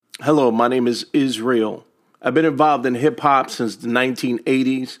Hello, my name is Israel. I've been involved in hip hop since the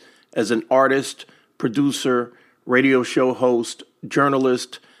 1980s as an artist, producer, radio show host,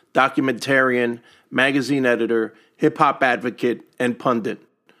 journalist, documentarian, magazine editor, hip hop advocate, and pundit.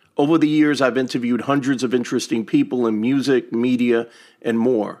 Over the years, I've interviewed hundreds of interesting people in music, media, and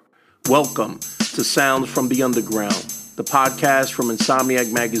more. Welcome to Sounds from the Underground, the podcast from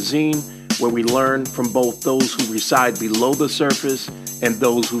Insomniac Magazine, where we learn from both those who reside below the surface and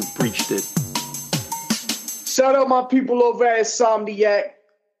those who've breached it. Shout out my people over at Insomniac,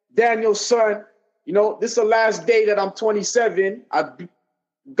 Daniel's son. You know, this is the last day that I'm 27.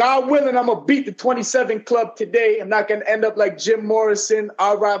 God willing, I'm going to beat the 27 club today. I'm not going to end up like Jim Morrison,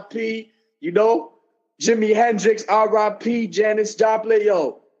 R.I.P., you know, Jimi Hendrix, R.I.P., Janis Joplin.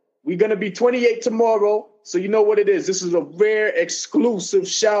 Yo, we're going to be 28 tomorrow, so you know what it is. This is a rare, exclusive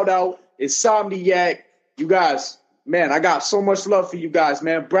shout-out. Insomniac. You guys, man, I got so much love for you guys,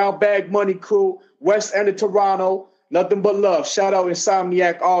 man. Brown Bag Money Crew, West End of Toronto, nothing but love. Shout out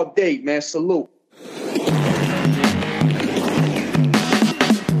Insomniac all day, man. Salute.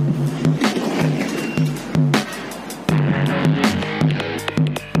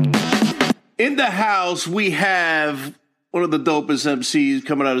 In the house, we have one of the dopest MCs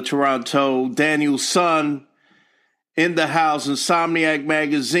coming out of Toronto, Daniel's son. In the house, Insomniac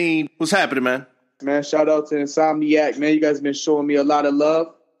Magazine. What's happening, man? Man, shout out to Insomniac, man. You guys have been showing me a lot of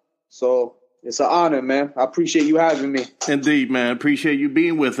love. So it's an honor, man. I appreciate you having me. Indeed, man. Appreciate you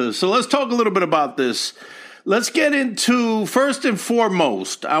being with us. So let's talk a little bit about this. Let's get into, first and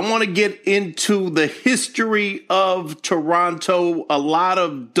foremost, I want to get into the history of Toronto. A lot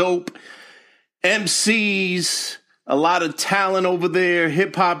of dope MCs, a lot of talent over there.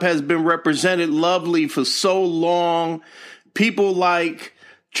 Hip hop has been represented lovely for so long. People like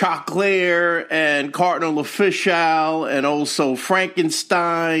Choclair and Cardinal Offishall and also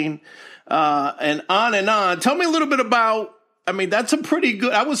Frankenstein and on and on. Tell me a little bit about, I mean, that's a pretty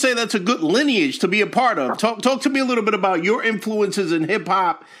good, I would say that's a good lineage to be a part of. Talk to me a little bit about your influences in hip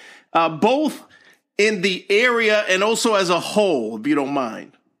hop, both in the area and also as a whole, if you don't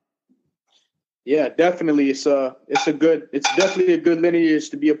mind. Yeah, definitely. It's definitely a good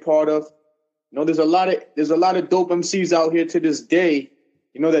lineage to be a part of. You know, there's a lot of dope MCs out here to this day,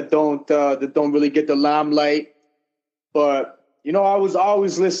 you know, that don't really get the limelight. But, you know, I was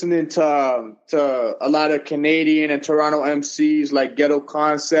always listening to a lot of Canadian and Toronto MCs like Ghetto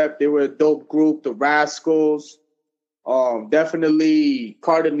Concept. They were a dope group, the Rascals. Definitely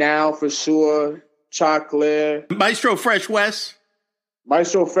Cardinal for sure, Choclair. Maestro Fresh West.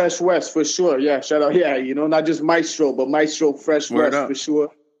 Maestro Fresh West, for sure. Yeah, shout out. Yeah, you know, not just Maestro, but Maestro Fresh West, for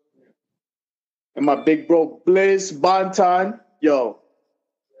sure. And my big bro, Blizz Bantan. Yo,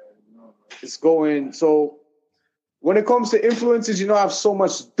 it's going. So when it comes to influences, you know, I have so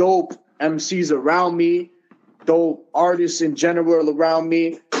much dope MCs around me, dope artists in general around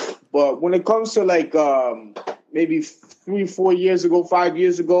me. But when it comes to like maybe 3-4 years ago, 5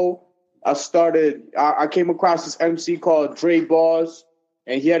 years ago, I came across this MC called Dre Bars.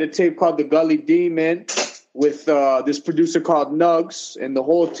 And he had a tape called The Gully Demon with this producer called Nugs. And the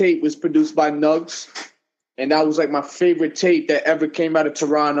whole tape was produced by Nugs. And that was like my favorite tape that ever came out of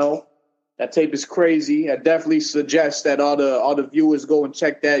Toronto. That tape is crazy. I definitely suggest that all the viewers go and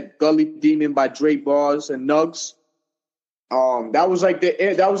check that Gully Demon by Dre Bars and Nugs. That was like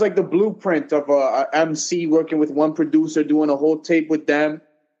the blueprint of a MC working with one producer, doing a whole tape with them.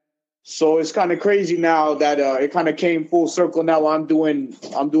 So it's kind of crazy now that it kind of came full circle. Now I'm doing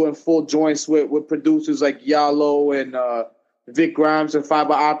full joints with producers like Yalo and Vic Grimes and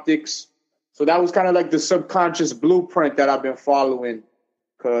Fiber Optics. So that was kind of like the subconscious blueprint that I've been following,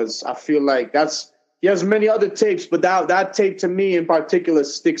 because I feel like he has many other tapes, but that tape to me in particular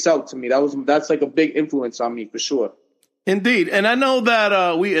sticks out to me. That's like a big influence on me for sure. Indeed, and I know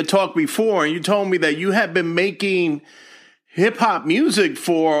that we had talked before, and you told me that you have been making hip-hop music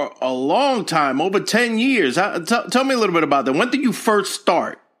for a long time, over 10 years. Tell me a little bit about that. When did you first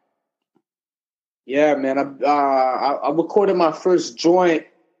start? Yeah, man. I recorded my first joint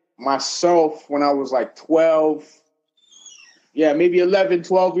myself when I was like 12. Yeah, maybe 11,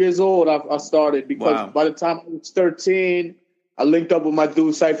 12 years old I started, because by the time I was 13, I linked up with my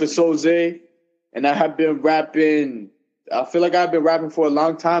dude Cypher Soze, and I have been rapping. I feel like I've been rapping for a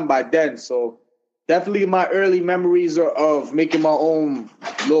long time by then, so definitely my early memories of making my own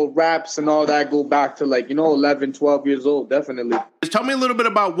little raps and all that go back to 11, 12 years old, definitely. Just tell me a little bit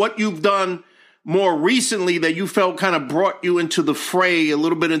about what you've done more recently that you felt kind of brought you into the fray, a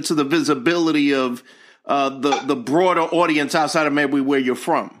little bit into the visibility of the broader audience outside of maybe where you're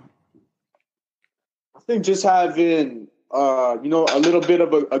from. I think just having a little bit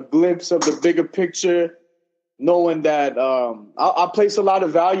of a glimpse of the bigger picture, knowing that I place a lot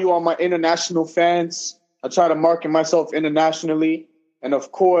of value on my international fans. I try to market myself internationally. And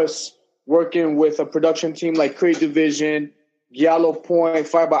of course, working with a production team like Crate Division, Giallo Point,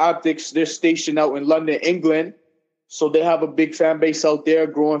 Fiber Optics, they're stationed out in London, England. So they have a big fan base out there,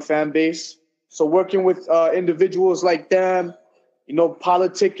 growing fan base. So working with individuals like them,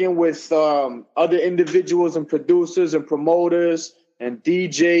 politicking with other individuals and producers and promoters and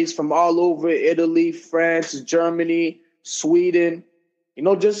DJs from all over Italy, France, Germany, Sweden,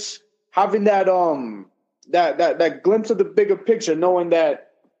 just having that that glimpse of the bigger picture, knowing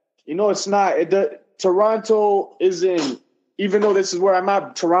that, it's not, Toronto isn't, even though this is where I'm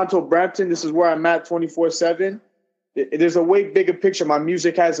at, Toronto, Brampton, this is where I'm at 24/7. There's a way bigger picture. My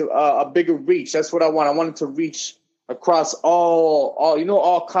music has a bigger reach. That's what I want. I want it to reach across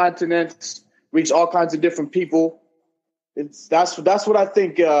all continents, reach all kinds of different people. That's what I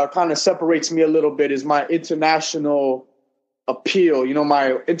think kind of separates me a little bit, is my international appeal,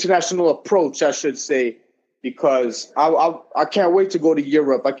 my international approach, I should say, because I can't wait to go to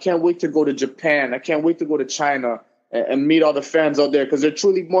Europe. I can't wait to go to Japan. I can't wait to go to China and meet all the fans out there, because they're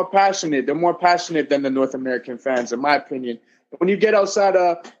truly more passionate. They're more passionate than the North American fans, in my opinion. When you get outside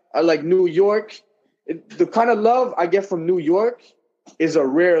like New York, the kind of love I get from New York is a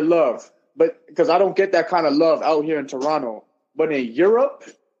rare love, but because I don't get that kind of love out here in Toronto. But in Europe,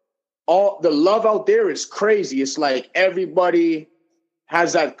 all the love out there is crazy. It's like everybody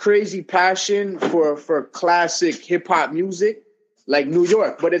has that crazy passion for classic hip hop music, like New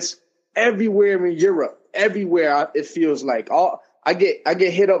York. But it's everywhere in Europe. Everywhere it feels like. I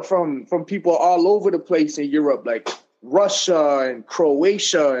get hit up from people all over the place in Europe, like Russia and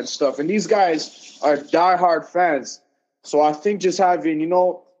Croatia and stuff. And these guys are diehard fans. So I think just having,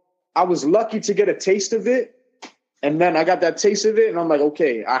 I was lucky to get a taste of it. And then I got that taste of it, and I'm like,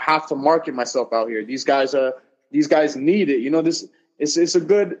 okay, I have to market myself out here. These guys need it. This it's a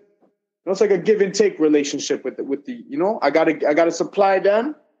good, it's like a give and take relationship with the I gotta supply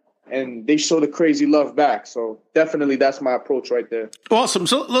them, and they show the crazy love back. So definitely that's my approach right there. Awesome.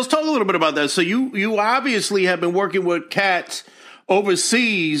 So let's talk a little bit about that. So you obviously have been working with cats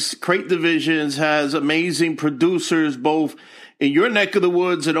overseas. Crate Divisions has amazing producers, both in your neck of the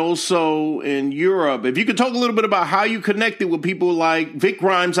woods and also in Europe. If you could talk a little bit about how you connected with people like Vic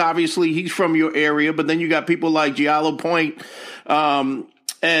Grimes, obviously he's from your area, but then you got people like Giallo Point and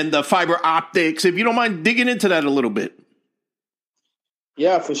the Fiber Optics. If you don't mind digging into that a little bit.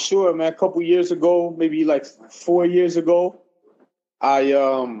 Yeah, for sure, man. A couple years ago, maybe like 4 years ago,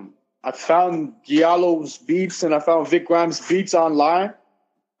 I found Giallo's beats and I found Vic Grimes' beats online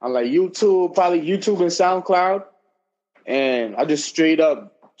on like YouTube, probably YouTube and SoundCloud. And I just straight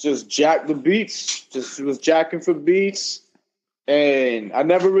up just jacked the beats, just was jacking for beats. And I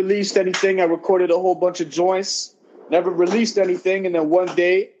never released anything. I recorded a whole bunch of joints, never released anything. And then one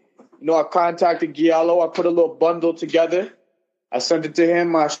day, I contacted Giallo. I put a little bundle together. I sent it to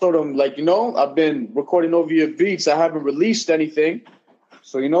him. I showed him, like, I've been recording over your beats. I haven't released anything.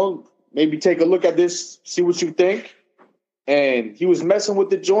 So, maybe take a look at this, see what you think. And he was messing with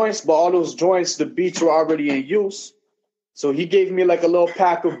the joints, but all those joints, the beats were already in use. So he gave me like a little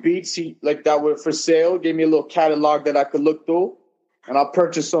pack of beats that were for sale, gave me a little catalog that I could look through, and I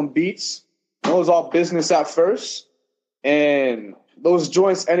purchased some beats. It was all business at first. And those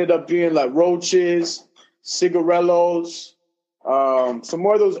joints ended up being like Roaches, Cigarellos, some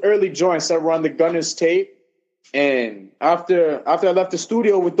more of those early joints that were on the Gunner's tape. And after I left the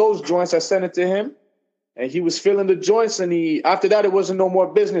studio with those joints, I sent it to him, and he was feeling the joints. And after that, it wasn't no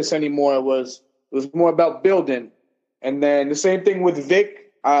more business anymore. It was more about building. And then the same thing with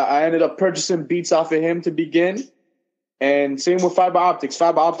Vic. I ended up purchasing beats off of him to begin. And same with Fiber Optics.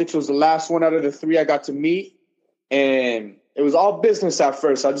 Fiber Optics was the last one out of the three I got to meet. And it was all business at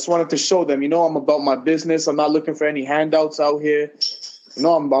first. I just wanted to show them, I'm about my business. I'm not looking for any handouts out here. I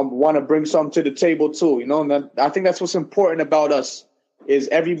want to bring something to the table too. And I think that's what's important about us, is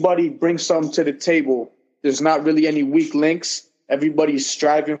everybody brings something to the table. There's not really any weak links. Everybody's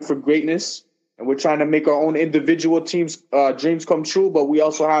striving for greatness. And we're trying to make our own individual teams dreams come true, but we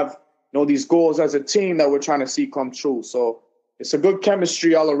also have these goals as a team that we're trying to see come true. So it's a good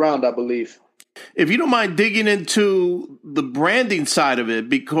chemistry all around, I believe. If you don't mind digging into the branding side of it,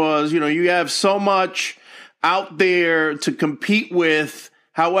 because you have so much out there to compete with.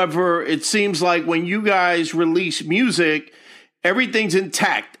 However, it seems like when you guys release music, everything's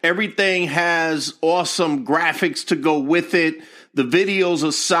intact. Everything has awesome graphics to go with it. The videos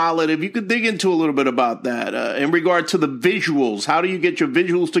are solid. If you could dig into a little bit about that in regard to the visuals, how do you get your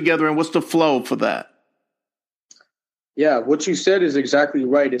visuals together and what's the flow for that? Yeah, what you said is exactly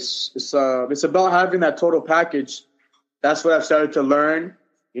right. It's about having that total package. That's what I've started to learn.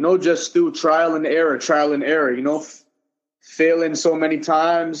 Just through trial and error. Failing so many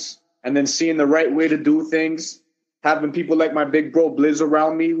times and then seeing the right way to do things. Having people like my big bro Blizz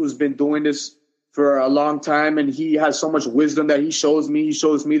around me, who's been doing this for a long time, and he has so much wisdom that he shows me. He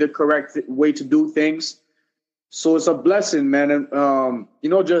shows me the correct way to do things. So it's a blessing, man. And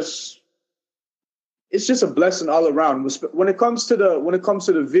it's just a blessing all around. When it comes to the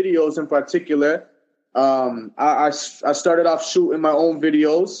videos in particular, I started off shooting my own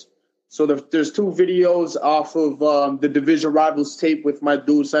videos. So there's 2 videos off of the Division Rivals tape with my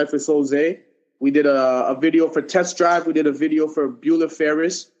dude Cypher Soze. We did a video for Test Drive. We did a video for Bueller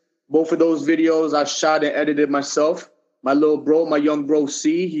Ferris. Both of those videos I shot and edited myself. My little bro, my young bro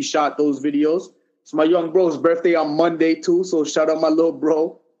C, he shot those videos. It's my young bro's birthday on Monday too, so shout out my little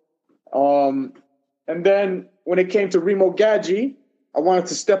bro. And then when it came to Remo Gadji, I wanted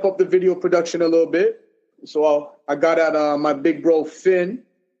to step up the video production a little bit. So I got at my big bro Finn.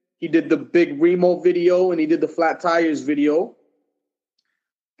 He did the big Remo video and he did the Flat Tires video.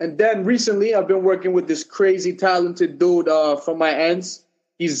 And then recently I've been working with this crazy talented dude from my ends.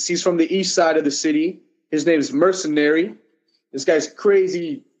 He's from the east side of the city. His name is Mercenary. This guy's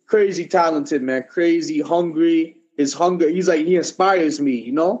crazy talented, man. Crazy, hungry. His hunger, he inspires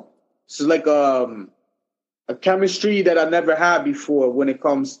me, This is like a chemistry that I never had before when it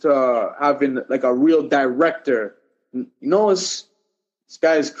comes to having like a real director. This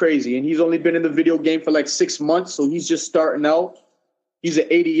guy is crazy. And he's only been in the video game for like 6 months, so he's just starting out. He's an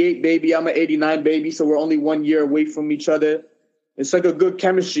 88 baby. I'm an 89 baby, so we're only 1 year away from each other. It's like a good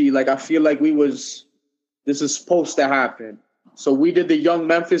chemistry. Like, I feel like this is supposed to happen. So we did the Young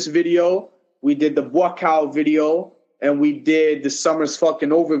Memphis video. We did the Buakaw video. And we did the Summer's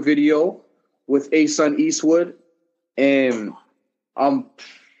Fucking Over video with A-Sun Eastwood. And I'm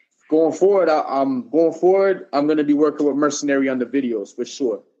going forward. I'm going to be working with Mercenary on the videos for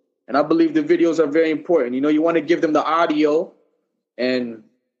sure. And I believe the videos are very important. You want to give them the audio. And,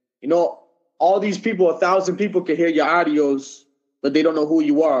 all these people, 1,000 people can hear your audios, but they don't know who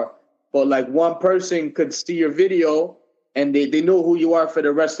you are. But like one person could see your video and they know who you are for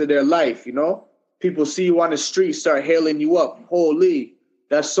the rest of their life, People see you on the street, start hailing you up. Holy,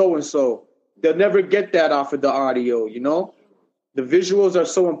 that's so-and-so. They'll never get that off of the audio, The visuals are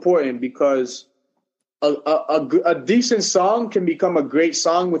so important because a decent song can become a great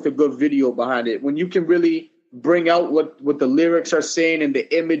song with a good video behind it. When you can really bring out what the lyrics are saying and the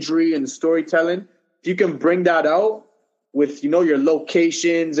imagery and the storytelling, if you can bring that out with, your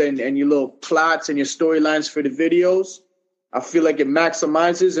locations and your little plots and your storylines for the videos, I feel like it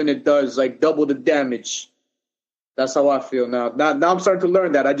maximizes and it does like double the damage. That's how I feel now. Now I'm starting to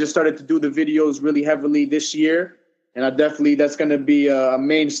learn that. I just started to do the videos really heavily this year. And that's going to be a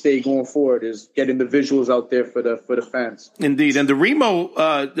mainstay going forward, is getting the visuals out there for the fans. Indeed. And the Remo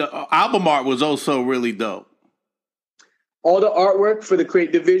the album art was also really dope. All the artwork for the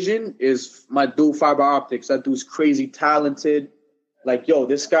Crate Division is my dude Fiber Optics. That dude's crazy talented. Like,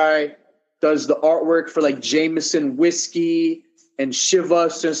 this guy does the artwork for like Jameson Whiskey and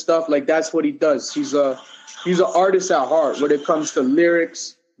Chivas and stuff. Like, that's what he does. He's an artist at heart when it comes to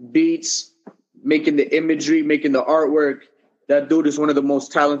lyrics, beats, making the imagery, making the artwork. That dude is one of the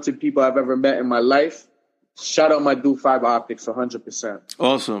most talented people I've ever met in my life. Shout out my dude Fiber Optics 100%.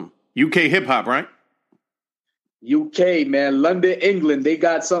 Awesome. UK hip hop, right? UK, man, London, England. They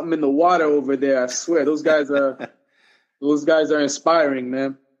got something in the water over there. I swear, those guys are inspiring,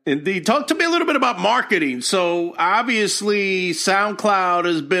 man. Indeed. Talk to me a little bit about marketing. So obviously SoundCloud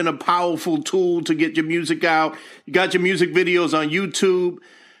has been a powerful tool to get your music out. You got your music videos on YouTube.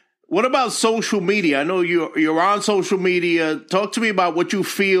 What about social media? I know you're on social media. Talk to me about what you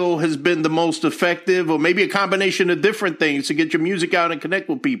feel has been the most effective, or maybe a combination of different things to get your music out and connect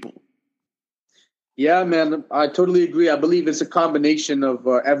with people. Yeah, man, I totally agree. I believe it's a combination of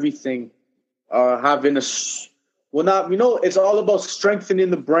everything. It's all about strengthening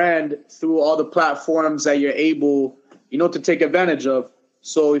the brand through all the platforms that you're able, to take advantage of.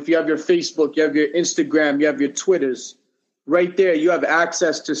 So if you have your Facebook, you have your Instagram, you have your Twitters, right there, you have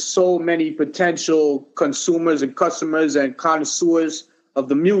access to so many potential consumers and customers and connoisseurs of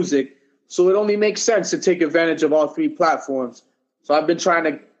the music. So it only makes sense to take advantage of all 3 platforms. So I've been trying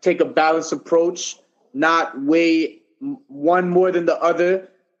to take a balanced approach, not weigh one more than the other.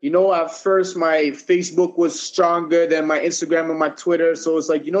 At first my Facebook was stronger than my Instagram and my Twitter. So it's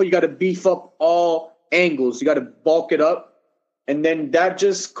like, you got to beef up all angles. You got to bulk it up. And then that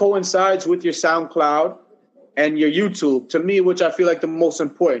just coincides with your SoundCloud and your YouTube, to me, which I feel like the most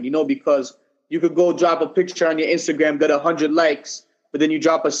important, because you could go drop a picture on your Instagram, get 100 likes, but then you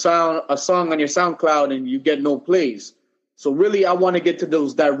drop a song on your SoundCloud and you get no plays. So really, I want to get to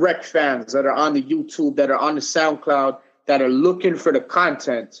those direct fans that are on the YouTube, that are on the SoundCloud, that are looking for the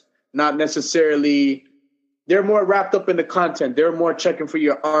content, not necessarily, they're more wrapped up in the content. They're more checking for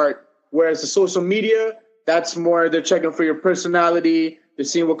your art. Whereas the social media, that's more, they're checking for your personality. They're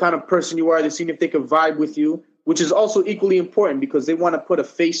seeing what kind of person you are. They're seeing if they can vibe with you, which is also equally important because they want to put a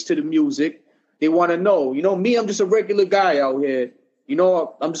face to the music. They want to know, me, I'm just a regular guy out here.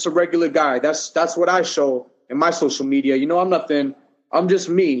 I'm just a regular guy. That's what I show in my social media. I'm nothing. I'm just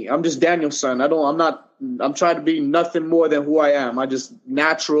me. I'm just Daniel-san. I'm trying to be nothing more than who I am. I just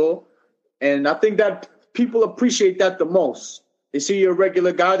natural. And I think that people appreciate that the most. They see you're a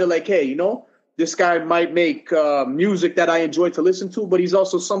regular guy. They're like, hey, this guy might make music that I enjoy to listen to, but he's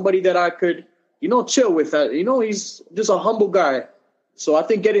also somebody that I could, chill with. He's just a humble guy. So I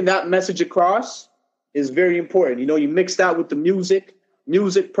think getting that message across is very important. You mix that with the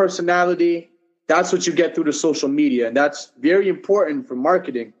music personality. That's what you get through the social media. And that's very important for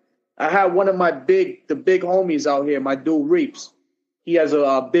marketing. I had one of the big homies out here, my dude Reeps. He has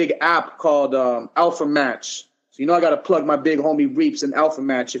a big app called Alpha Match. So, I got to plug my big homie Reeps and Alpha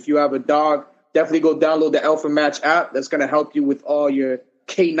Match. If you have a dog, definitely go download the Alpha Match app. That's going to help you with all your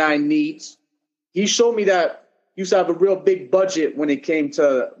canine needs. He showed me that he used to have a real big budget when it came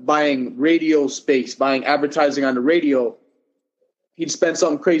to buying radio space, buying advertising on the radio. He'd spend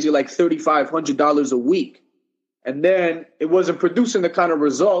something crazy like $3,500 a week. And then it wasn't producing the kind of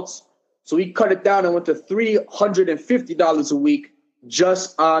results. So he cut it down and went to $350 a week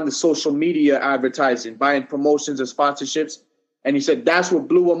just on the social media advertising, buying promotions and sponsorships. And he said that's what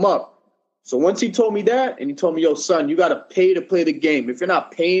blew him up. So once he told me that, and he told me, yo, son, you got to pay to play the game. If you're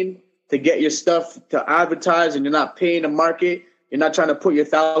not paying to get your stuff to advertise and you're not paying to market, you're not trying to put your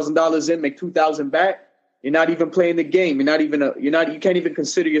 $1,000 in, make $2,000 back, you're not even playing the game. You can't even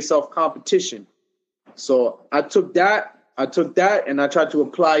consider yourself competition. So I took that and I tried to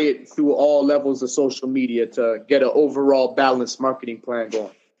apply it through all levels of social media to get an overall balanced marketing plan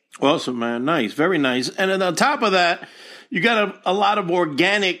going. Awesome, man. Nice. Very nice. And then on top of that, you got a lot of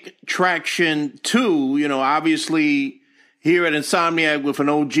organic traction too. Obviously here at Insomniac with an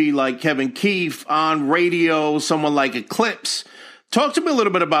OG like Kevin Keefe on radio, someone like Eclipse. Talk to me a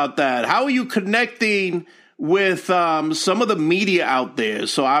little bit about that. How are you connecting with some of the media out there?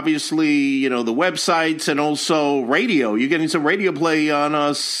 So obviously, the websites and also radio. You're getting some radio play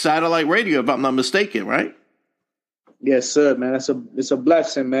on satellite radio, if I'm not mistaken, right? Yes, sir, man. It's a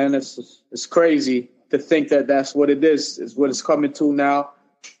blessing, man. It's crazy to think that that's what it is what it's coming to now.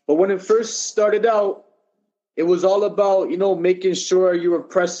 But when it first started out, it was all about, making sure you were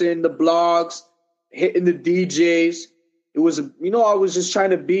pressing the blogs, hitting the DJs. It was, I was just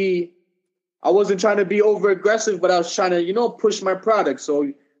trying to be, I wasn't trying to be over aggressive, but I was trying to, push my product.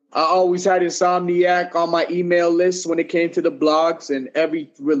 So I always had Insomniac on my email list when it came to the blogs, and every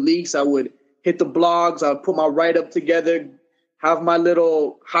release I would hit the blogs. I would put my write-up together, have my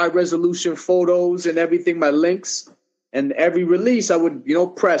little high-resolution photos and everything, my links. And every release I would,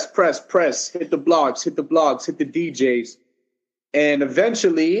 press, hit the blogs, hit the DJs. And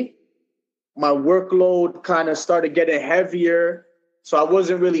eventually my workload kind of started getting heavier. So I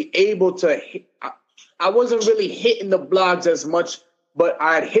wasn't really able to I wasn't really hitting the blogs as much, but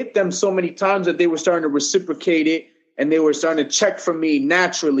I had hit them so many times that they were starting to reciprocate it and they were starting to check for me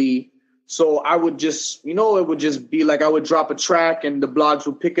naturally. So I would just, it would just be like I would drop a track and the blogs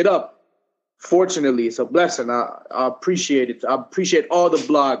would pick it up. Fortunately, it's a blessing. I appreciate it. I appreciate all the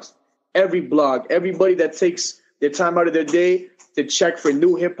blogs, every blog, everybody that takes their time out of their day to check for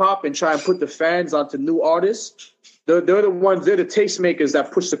new hip hop and try and put the fans onto new artists. They're the ones, they're the tastemakers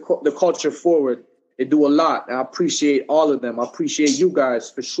that push the culture forward. They do a lot. And I appreciate all of them. I appreciate you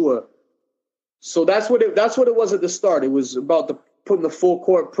guys for sure. So that's what it was at the start. It was about putting the full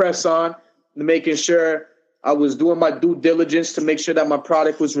court press on and making sure I was doing my due diligence to make sure that my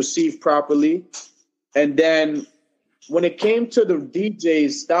product was received properly. And then when it came to the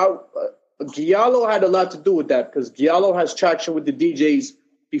DJs, Giallo had a lot to do with that because Giallo has traction with the DJs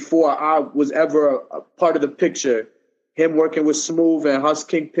before I was ever a part of the picture. Him working with Smooth and Hus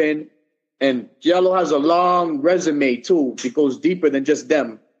Kingpin. And Giallo has a long resume, too. It goes deeper than just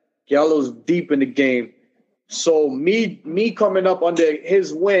them. Giallo's deep in the game. So me coming up under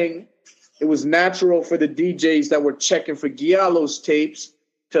his wing, it was natural for the DJs that were checking for Giallo's tapes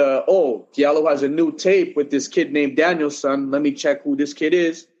to, Giallo has a new tape with this kid named Daniel-san. Let me check who this kid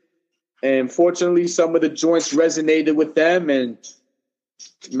is. And fortunately, some of the joints resonated with them. And,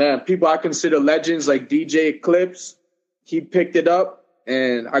 man, people I consider legends like DJ Eclipse, he picked it up.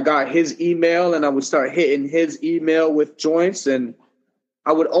 and I got his email, and I would start hitting his email with joints, and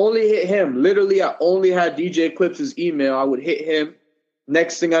I would only hit him. Literally, I only had DJ Clips' email. I would hit him.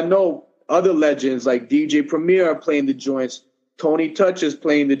 Next thing I know, other legends like DJ Premier are playing the joints. Tony Touch is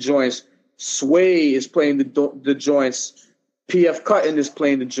playing the joints. Sway is playing the joints. PF Cuttin is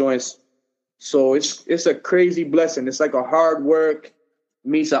playing the joints. So it's a crazy blessing. It's like a hard work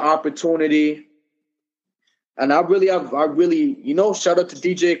meets an opportunity. And I really, shout out to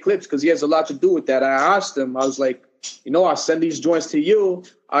DJ Eclipse because he has a lot to do with that. I asked him, I was like, I send these joints to you.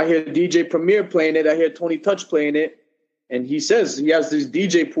 I hear DJ Premier playing it. I hear Tony Touch playing it. And he says he has these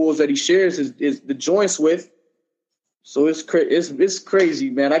DJ pools that he shares the joints with. So it's crazy,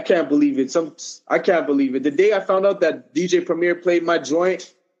 man. I can't believe it. I can't believe it. The day I found out that DJ Premier played my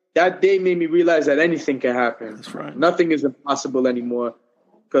joint, that day made me realize that anything can happen. That's right. Nothing is impossible anymore.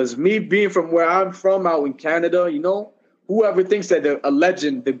 Because me being from where I'm from out in Canada, whoever thinks that a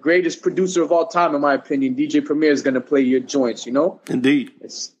legend, the greatest producer of all time, in my opinion, DJ Premier is going to play your joints, Indeed.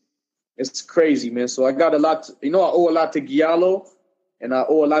 It's crazy, man. So I got a lot, I owe a lot to Giallo, and I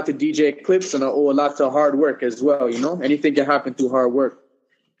owe a lot to DJ Eclipse, and I owe a lot to hard work as well, Anything can happen through hard work.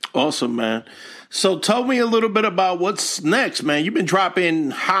 Awesome, man. So tell me a little bit about what's next, man. You've been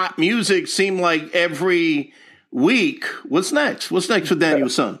dropping hot music, seem like every week. What's next? What's next for Daniel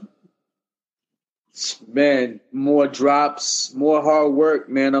Son? Man, more drops, more hard work,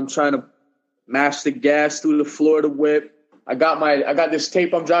 man. I'm trying to mash the gas through the Florida whip. I got this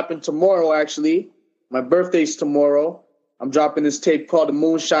tape I'm dropping tomorrow, actually. My birthday's tomorrow. I'm dropping this tape called the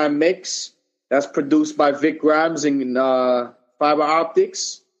Moonshine Mix. That's produced by Vic Grimes and Fiber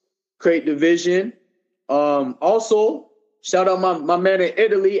Optics, Crate Division. Also, shout out my man in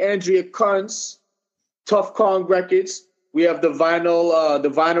Italy, Andrea Kunz, Tough Kong Records. We have the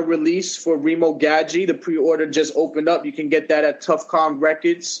vinyl release for Remo Gadji. The pre-order just opened up. You can get that at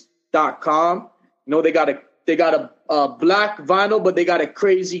toughkongrecords.com. They got a black vinyl, but they got a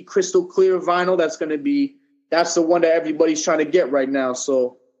crazy crystal clear vinyl. That's the one that everybody's trying to get right now.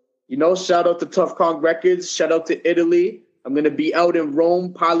 So, shout out to Tough Kong Records. Shout out to Italy. I'm going to be out in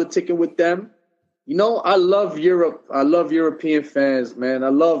Rome politicking with them. I love Europe. I love European fans, man. I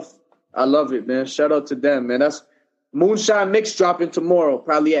love it, man. Shout out to them, man. That's Moonshine Mix dropping tomorrow,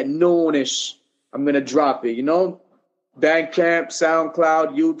 probably at noonish. I'm going to drop it, Bandcamp,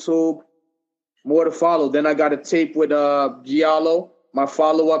 SoundCloud, YouTube. More to follow. Then I got a tape with Giallo, my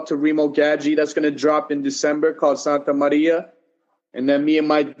follow-up to Remo Gadji. That's going to drop in December called Santa Maria. And then me and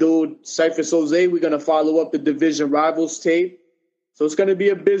my dude, Cypher Jose, we're going to follow up the Division Rivals tape. So it's going to be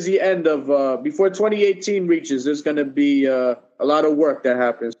a busy end of, before 2018 reaches, there's going to be a lot of work that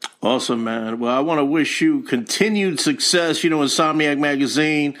happens. Awesome, man. Well, I want to wish you continued success. Insomniac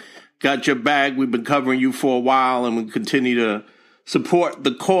Magazine got your back. We've been covering you for a while, and we continue to support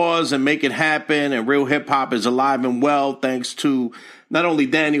the cause and make it happen. And real hip hop is alive and well, thanks to not only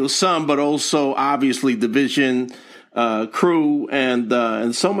Daniel's son, but also obviously Division crew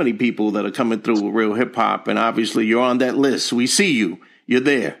and so many people that are coming through with real hip hop. And obviously you're on that list. We see you. You're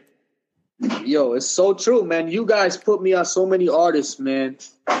there. Yo, it's so true, man. You guys put me on so many artists, man.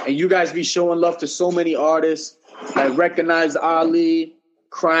 And you guys be showing love to so many artists. I recognize Ali,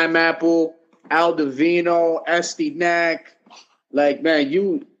 Crime Apple, Al Divino, Esti Knack. Like, man,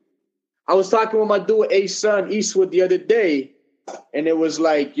 I was talking with my dude, A-Son Eastwood, the other day. And it was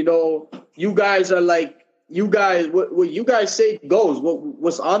like, you guys are like, what you guys say goes.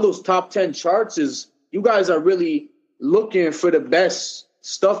 What's on those top 10 charts is you guys are really looking for the best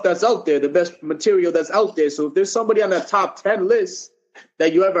stuff that's out there, the best material that's out there. So if there's somebody on that top 10 list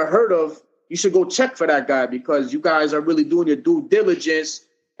that you ever heard of, you should go check for that guy because you guys are really doing your due diligence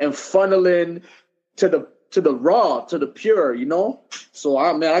and funneling to the raw, to the pure, So,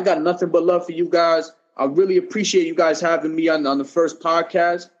 I got nothing but love for you guys. I really appreciate you guys having me on the first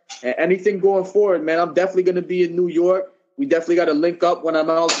podcast. And anything going forward, man, I'm definitely going to be in New York. We definitely got to link up when I'm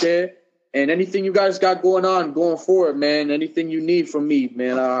out there. And anything you guys got going forward, man, anything you need from me,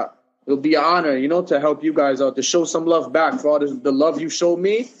 man, it'll be an honor, to help you guys out, to show some love back. For all the love you showed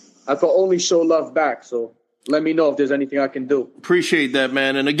me, I can only show love back. So let me know if there's anything I can do. Appreciate that,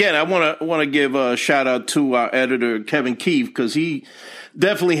 man. And again, I want to give a shout out to our editor, Kevin Keefe, because he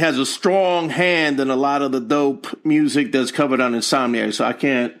definitely has a strong hand in a lot of the dope music that's covered on Insomniac. So I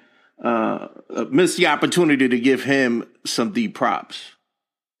can't miss the opportunity to give him some deep props.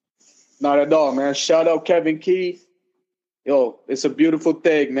 Not at all, man. Shout out Kevin Keefe. Yo, it's a beautiful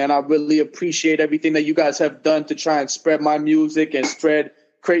thing, man. I really appreciate everything that you guys have done to try and spread my music and spread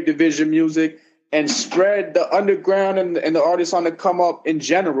Crate Division music and spread the underground and the artists on the come up in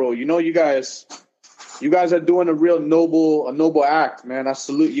general. You guys You guys are doing a noble act, man. I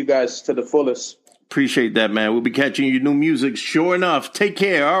salute you guys to the fullest. Appreciate that, man. We'll be catching you new music. Sure enough. Take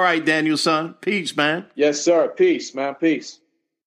care. All right, Daniel-san. Peace, man. Yes, sir. Peace, man. Peace.